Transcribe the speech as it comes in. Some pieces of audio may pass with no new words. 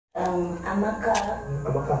Amaka.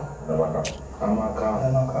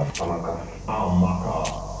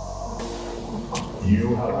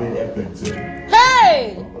 You have been evicted.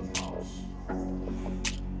 Hey!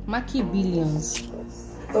 Maki Billions. It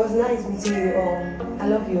was nice meeting you all. I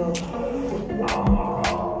love you all.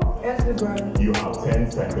 Yes, Big Brother. You have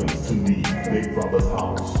 10 seconds to leave Big Brother's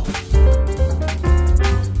house.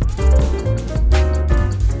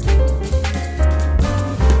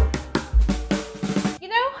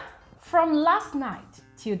 From last night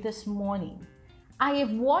till this morning, I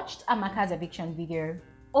have watched Amaka'S Eviction video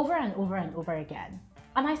over and over and over again,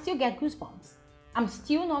 and I still get goosebumps. I'm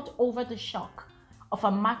still not over the shock of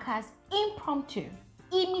Amaka'S impromptu,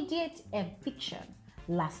 immediate eviction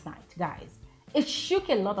last night, guys. It shook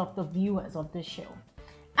a lot of the viewers of this show.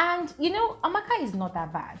 And you know, Amaka is not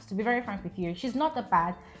that bad, to be very frank with you. She's not that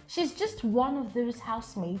bad. She's just one of those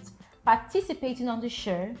housemates participating on the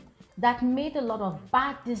show that made a lot of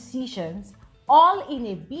bad decisions, all in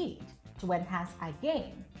a bid to enhance her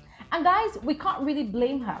game. And guys, we can't really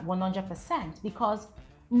blame her 100% because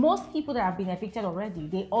most people that have been evicted already,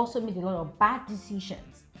 they also made a lot of bad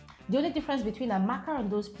decisions. The only difference between Amaka and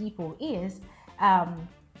those people is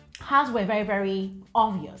hers were very, very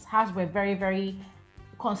obvious. Hers were very, very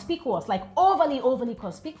conspicuous, like overly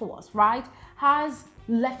conspicuous, right? Hers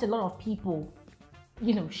left a lot of people,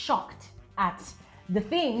 you know, shocked at the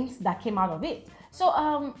things that came out of it. So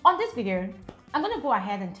on this video, I'm going to go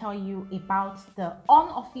ahead and tell you about the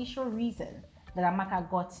unofficial reason that Amaka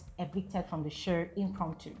got evicted from the show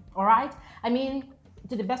impromptu. All right, I mean,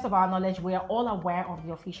 to the best of our knowledge, we are all aware of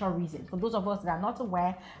the official reason. For those of us that are not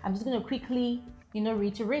aware, I'm just going to quickly, you know,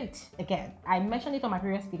 reiterate again. I mentioned it on my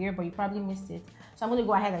previous video, but you probably missed it, so I'm going to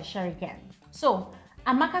go ahead and share again. So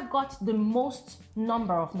Amaka got the most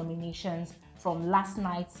number of nominations from last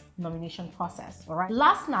night's nomination process. All right,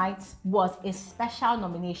 last night was a special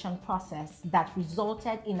nomination process that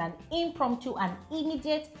resulted in an impromptu and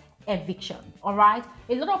immediate eviction. All right,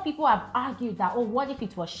 a lot of people have argued that, oh, what if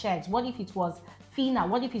it was Sheds, what if it was Phyna,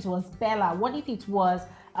 what if it was Bella, what if it was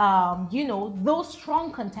you know, those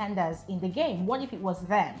strong contenders in the game, what if it was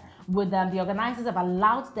them? Would the organizers have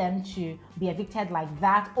allowed them to be evicted like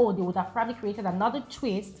that? Or they would have probably created another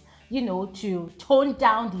twist, you know, to tone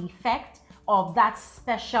down the effect of that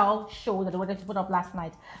special show that they wanted to put up last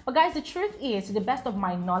night. But guys, the truth is, to the best of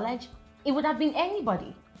my knowledge, it would have been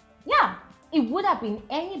anybody. Yeah, it would have been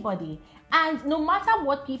anybody. And no matter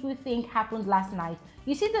what people think happened last night,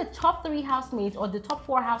 you see the top 3 housemates or the top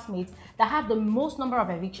 4 housemates that had the most number of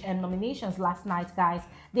eviction nominations last night, guys,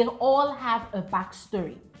 they all have a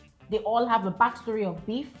backstory. They all have a backstory of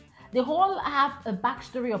beef. They all have a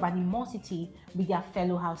backstory of animosity with their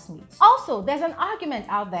fellow housemates. Also, there's an argument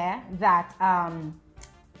out there that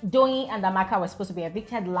Dotun and Amaka were supposed to be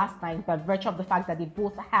evicted last night by virtue of the fact that they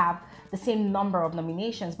both have the same number of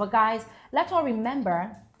nominations. But guys, let's all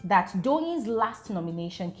remember that Dotun's last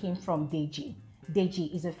nomination came from Deji.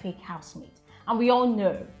 Deji is a fake housemate. And we all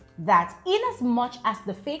know that in as much as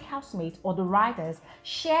the fake housemate or the riders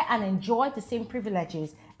share and enjoy the same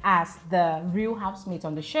privileges as the real housemate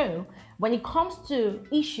on the show, when it comes to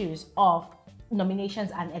issues of nominations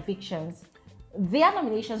and evictions, their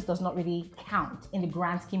nominations does not really count in the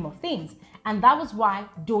grand scheme of things. And that was why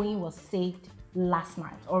Dotun was saved last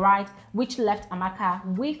night, all right, which left Amaka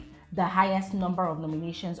with the highest number of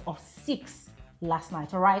nominations of 6 last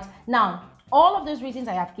night. All right, now all of those reasons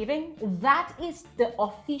I have given, that is the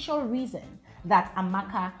official reason that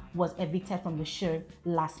Amaka was evicted from the show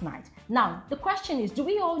last night. Now the question is, do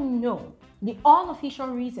we all know the unofficial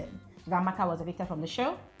reason that Amaka was evicted from the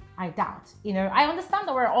show? I doubt. You know, I understand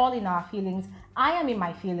that we're all in our feelings. I am in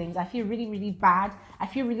my feelings. I feel really, really bad. I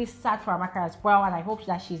feel really sad for Amaka as well, and I hope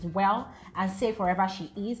that she's well and safe wherever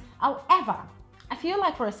she is. However, I feel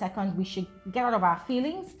like for a second we should get out of our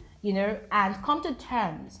feelings, you know, and come to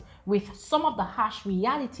terms with some of the harsh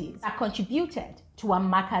realities that contributed to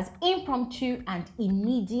Amaka's impromptu and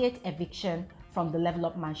immediate eviction from the Level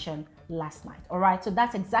Up Mansion last night. All right, so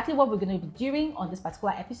that's exactly what we're going to be doing on this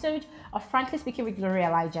particular episode of Frankly Speaking with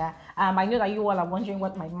Bbnaija. I know that you all are wondering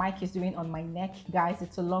what my mic is doing on my neck. Guys,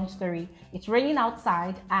 it's a long story. It's raining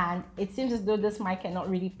outside and it seems as though this mic cannot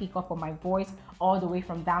really pick up on my voice all the way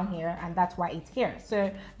from down here, and that's why it's here.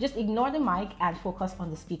 So just ignore the mic and focus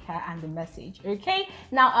on the speaker and the message. Okay,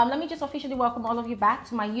 now let me just officially welcome all of you back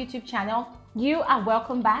to my YouTube channel. You are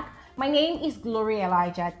welcome back. My name is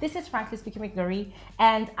Bbnaija. This is Frankly Speaking with Glory,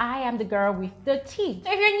 and I am the girl with the tea.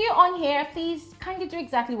 So if you're new on here, please kindly do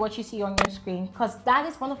exactly what you see on your screen, because that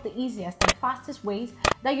is one of the easiest and fastest ways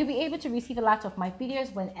that you'll be able to receive a lot of my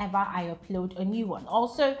videos whenever I upload a new one.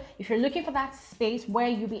 Also, if you're looking for that space where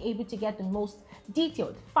you'll be able to get the most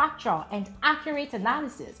detailed, factual, and accurate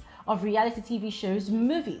analysis of reality TV shows,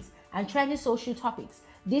 movies, and trending social topics,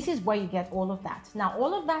 this is where you get all of that. Now,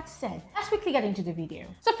 all of that said, let's quickly get into the video.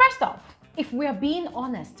 So first off, if we're being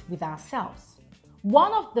honest with ourselves,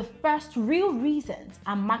 one of the first real reasons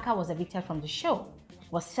Amaka was evicted from the show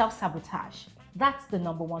was self-sabotage. That's the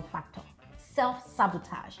number one factor.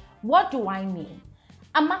 Self-sabotage. What do I mean?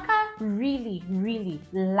 Amaka really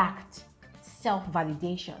lacked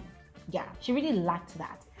self-validation. Yeah, she really lacked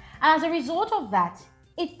that. And as a result of that,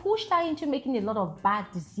 it pushed her into making a lot of bad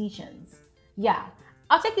decisions. Yeah,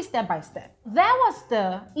 I'll take it step by step. There was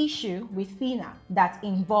the issue with Phyna that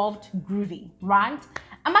involved Groovy, right?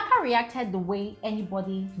 Amaka reacted the way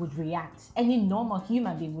anybody would react. Any normal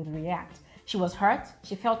human being would react. She was hurt,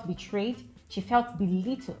 she felt betrayed, she felt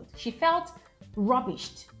belittled, she felt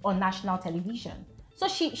rubbished on national television. So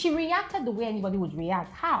she reacted the way anybody would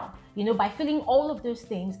react. How? You know, by feeling all of those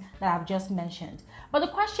things that I've just mentioned. But the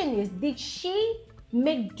question is, did she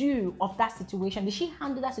make do of that situation? Did she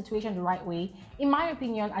handle that situation the right way? In my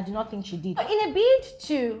opinion, I do not think she did. But in a bid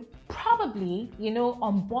to probably, you know,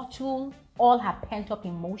 unbottle all her pent-up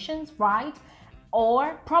emotions, right?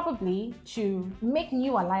 Or probably to make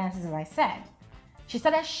new alliances, as I said, she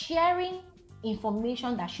started sharing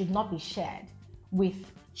information that should not be shared with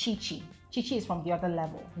Chichi. Chichi is from the other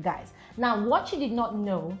level, guys. Now, what she did not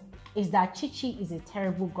know is that Chichi is a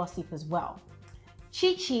terrible gossip as well.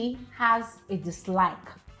 Chichi has a dislike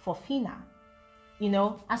for Phyna, you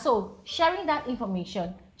know, and so sharing that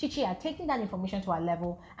information, Chichi had taken that information to a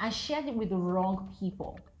level and shared it with the wrong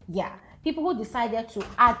people. Yeah, people who decided to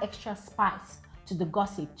add extra spice to the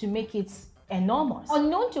gossip to make it enormous.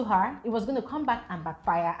 Unknown to her, it was going to come back and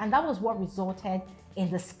backfire, and that was what resulted in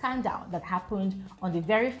the scandal that happened on the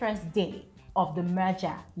very first day of the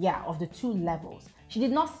merger, yeah, of the two levels. She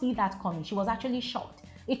did not see that coming. She was actually shocked.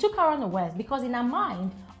 It took her unawares because in her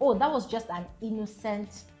mind, oh, that was just an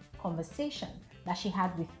innocent conversation that she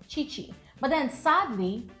had with Chichi. But then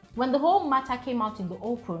sadly, when the whole matter came out in the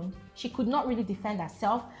open, she could not really defend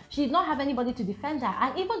herself. She did not have anybody to defend her.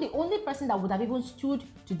 And even the only person that would have even stood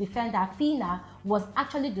to defend her, Phyna, was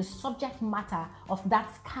actually the subject matter of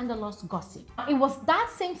that scandalous gossip. It was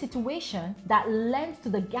that same situation that led to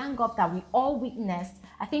the gang up that we all witnessed,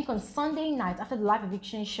 I think on Sunday night after the live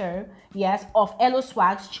eviction show, yes, of Elo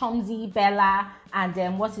Swags, Chomzy, Bella,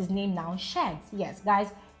 and what's his name now? Sheds. Yes, guys,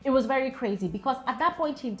 it was very crazy because at that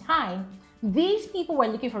point in time, these people were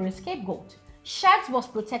looking for a scapegoat. Sheds was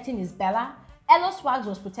protecting his Bella, Elo Swags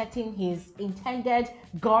was protecting his intended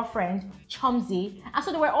girlfriend, Chomzy, and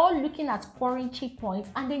so they were all looking at scoring check points,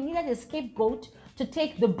 and they needed a scapegoat to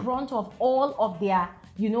take the brunt of all of their,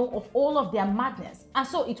 you know, of all of their madness. And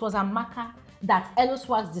so it was Amaka that Elo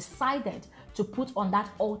Swags decided to put on that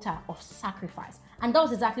altar of sacrifice. And that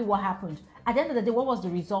was exactly what happened. At the end of the day, what was the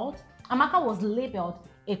result? Amaka was labeled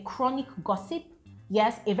a chronic gossip.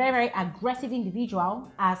 Yes, a very aggressive individual,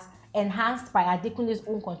 as enhanced by Adekunle's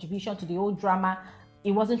own contribution to the whole drama.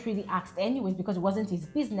 It wasn't really asked anyways because it wasn't his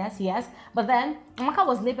business, yes. But then Amaka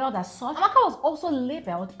was labeled as such. Amaka was also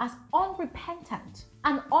labeled as unrepentant,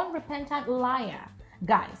 an unrepentant liar.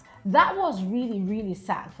 Guys, that was really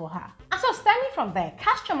sad for her. And so stemming from there,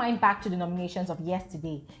 cast your mind back to the nominations of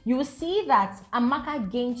yesterday. You will see that Amaka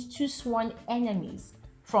gained two sworn enemies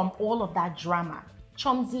from all of that drama,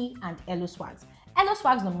 Chomzy and Elo Swags. Elo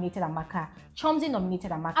Swags nominated Amaka, Chomzy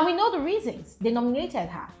nominated Amaka, and we know the reasons they nominated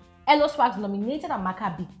her. Elo Swags nominated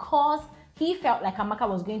Amaka because he felt like Amaka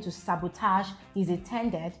was going to sabotage his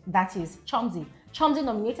intended, that is Chomzy. Chomzy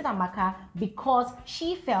nominated Amaka because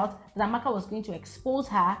she felt that Amaka was going to expose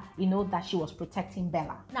her, you know, that she was protecting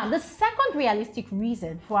Bella. Now, the second realistic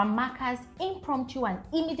reason for Amaka's impromptu and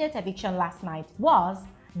immediate eviction last night was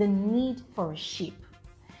the need for a ship.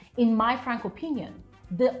 In my frank opinion,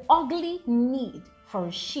 the ugly need for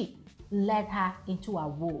a ship led her into her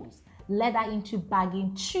woes, led her into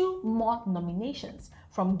bagging two more nominations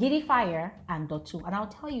from Giddy Fire and Dotun. And I'll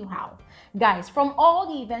tell you how. Guys, from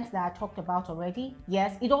all the events that I talked about already,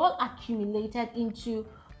 yes, it all accumulated into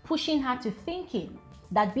pushing her to thinking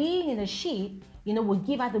that being in a ship, you know, would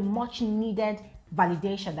give her the much needed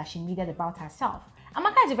validation that she needed about herself.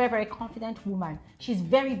 Amaka is a very confident woman. She's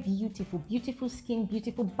very beautiful, beautiful skin,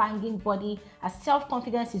 beautiful banging body. Her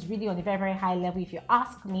self-confidence is really on a very high level if you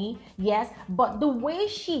ask me, yes. But the way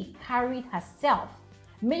she carried herself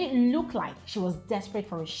made it look like she was desperate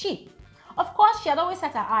for a ship. Of course, she had always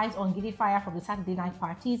set her eyes on Giddy Fire from the Saturday night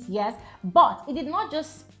parties, yes, but it did not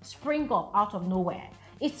just spring up out of nowhere.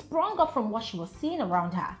 It sprung up from what she was seeing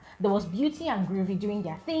around her. There was Beauty and Groovy doing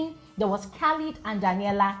their thing. There was Khalid and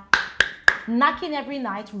Daniela knocking every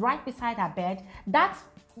night right beside her bed. That's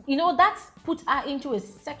put her into a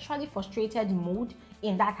sexually frustrated mood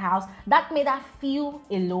in that house. That made her feel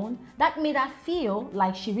alone. That made her feel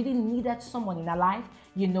like she really needed someone in her life,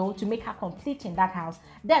 to make her complete in that house.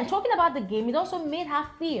 Then talking about the game, it also made her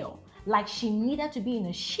feel like she needed to be in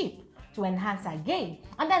a ship to enhance her game.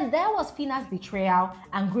 And then there was Phyna's betrayal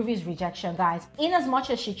and Groovy's rejection, guys. In as much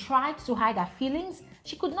as she tried to hide her feelings,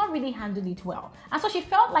 she could not really handle it well. And so she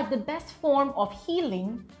felt like the best form of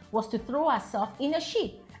healing was to throw herself in a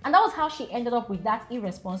ship. And that was how she ended up with that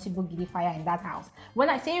irresponsible Giddyfire in that house. When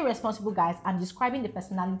I say irresponsible, guys, I'm describing the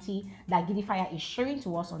personality that Giddyfire is showing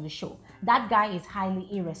to us on the show. That guy is highly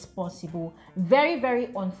irresponsible, very, very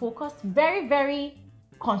unfocused, very, very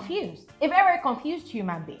confused. A very, very confused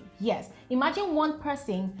human being. Yes, imagine one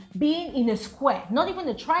person being in a square, not even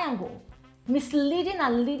a triangle, misleading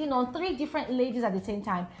and leading on 3 different ladies at the same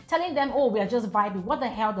time, telling them, oh, we are just vibing. What the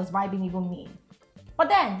hell does vibing even mean? But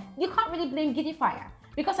then, you can't really blame Giddyfire,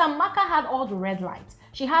 because Amaka had all the red lights.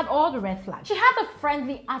 She had all the red flags. She had the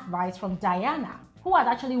friendly advice from Diana, who had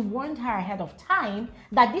actually warned her ahead of time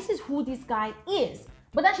that this is who this guy is.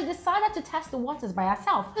 But then she decided to test the waters by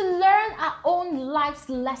herself to learn her own life's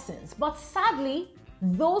lessons. But sadly,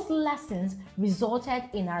 those lessons resulted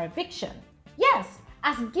in her eviction. Yes,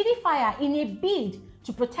 as Giddyfire, in a bid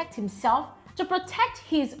to protect himself, to protect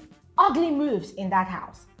his ugly moves in that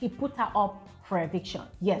house, he put her up for eviction.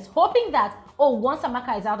 Yes, hoping that, oh, once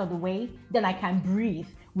Amaka is out of the way, then I can breathe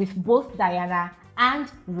with both Diana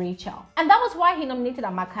and Rachel. And that was why he nominated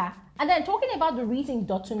Amaka. And then talking about the reason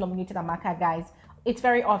Dotun nominated Amaka, guys, it's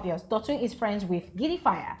very obvious. Dotun is friends with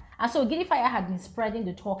Giddyfire. And so Giddyfire had been spreading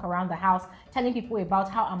the talk around the house, telling people about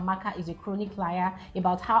how Amaka is a chronic liar,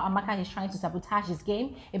 about how Amaka is trying to sabotage his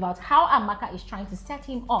game, about how Amaka is trying to set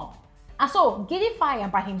him up. And so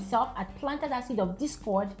Giddyfire by himself had planted that seed of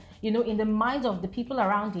discord, in the minds of the people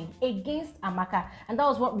around him against Amaka. And that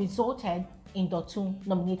was what resulted in Dotun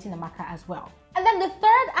nominating Amaka as well. And then the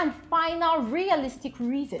third and final realistic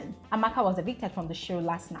reason Amaka was evicted from the show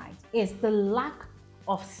last night is the lack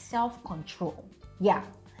of self-control. Yeah,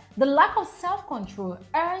 the lack of self-control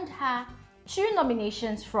earned her 2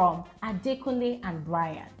 nominations from Adekunle and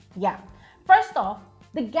Brian. Yeah, first off,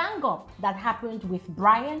 the gang up that happened with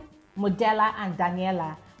Brian, Modella and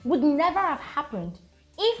Daniela would never have happened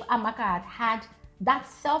if Amaka had had that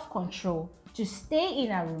self-control to stay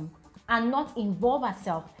in her room and not involve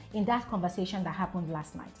herself in that conversation that happened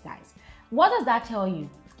last night, guys. What does that tell you?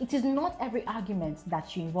 It is not every argument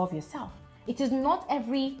that you involve yourself. It is not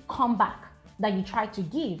every comeback that you try to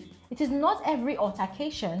give. It is not every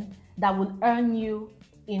altercation that will earn you,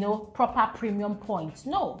 proper premium points.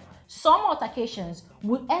 No. Some altercations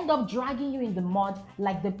will end up dragging you in the mud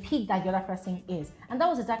like the pig that the other person is. And that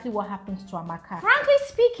was exactly what happened to Amaka. Frankly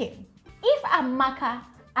speaking, if Amaka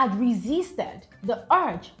had resisted the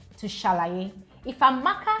urge to shalaye, if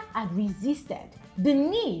Amaka had resisted the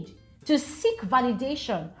need to seek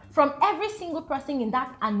validation from every single person in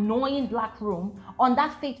that annoying black room on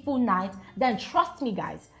that fateful night, then trust me,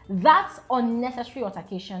 guys, that unnecessary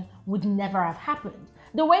altercation would never have happened.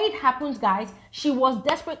 The way it happened, guys, she was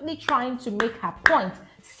desperately trying to make her point.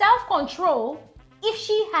 Self-control, if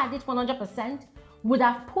she had it 100%, would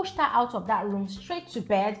have pushed her out of that room straight to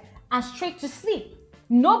bed and straight to sleep.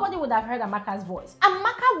 Nobody would have heard Amaka's voice.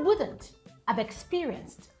 Amaka wouldn't have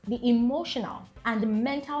experienced the emotional and the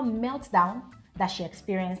mental meltdown that she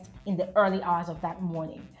experienced in the early hours of that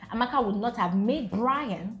morning. Amaka would not have made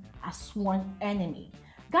Brian a sworn enemy.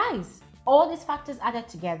 Guys, all these factors added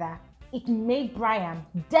together, it made Brian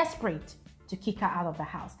desperate to kick her out of the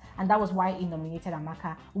house. And that was why he nominated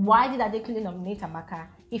Amaka. Why did Adekunle nominate Amaka?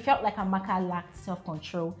 He felt like Amaka lacked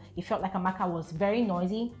self-control. He felt like Amaka was very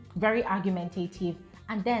noisy, very argumentative.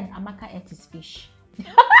 And then Amaka ate his fish.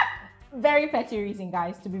 Very petty reason,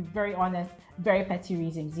 guys, to be very honest. Very petty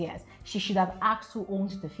reasons, yes. She should have asked who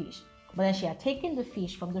owned the fish. But then she had taken the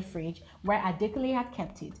fish from the fridge where Adekunle had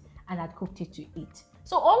kept it and had cooked it to eat.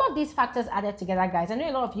 So all of these factors added together, guys. I know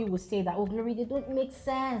a lot of you will say that, oh, Glory, they don't make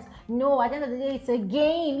sense. No, at the end of the day, it's a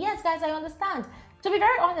game. Yes, guys, I understand. To be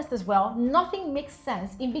very honest as well, nothing makes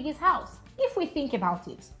sense in Biggie's house, if we think about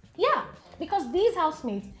it. Yeah, because these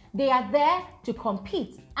housemates, they are there to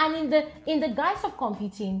compete. And in the guise of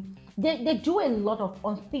competing, they do a lot of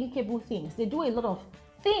unthinkable things. They do a lot of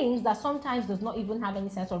things that sometimes does not even have any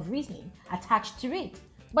sense of reasoning attached to it.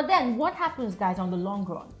 But then what happens, guys, on the long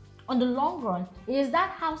run? On the long run, it is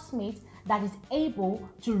that housemate that is able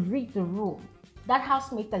to read the room. That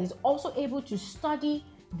housemate that is also able to study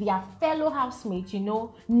their fellow housemates,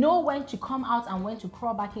 know when to come out and when to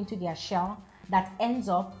crawl back into their shell, that ends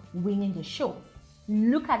up winning the show.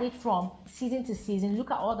 Look at it from season to season.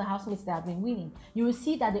 Look at all the housemates that have been winning. You will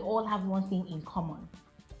see that they all have one thing in common: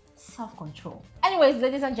 self-control. Anyways,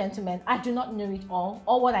 ladies and gentlemen, I do not know it all.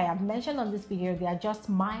 All what I have mentioned on this video, they are just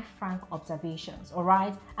my frank observations, all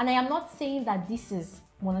right? And I am not saying that this is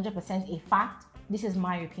 100% a fact. This is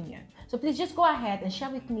my opinion. So please just go ahead and share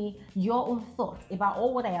with me your own thoughts about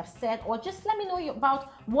all what I have said, or just let me know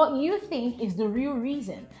about what you think is the real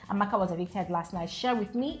reason Amaka was evicted last night. Share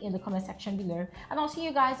with me in the comment section below, and I'll see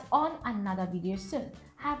you guys on another video soon.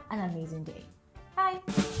 Have an amazing day.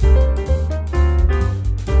 Bye.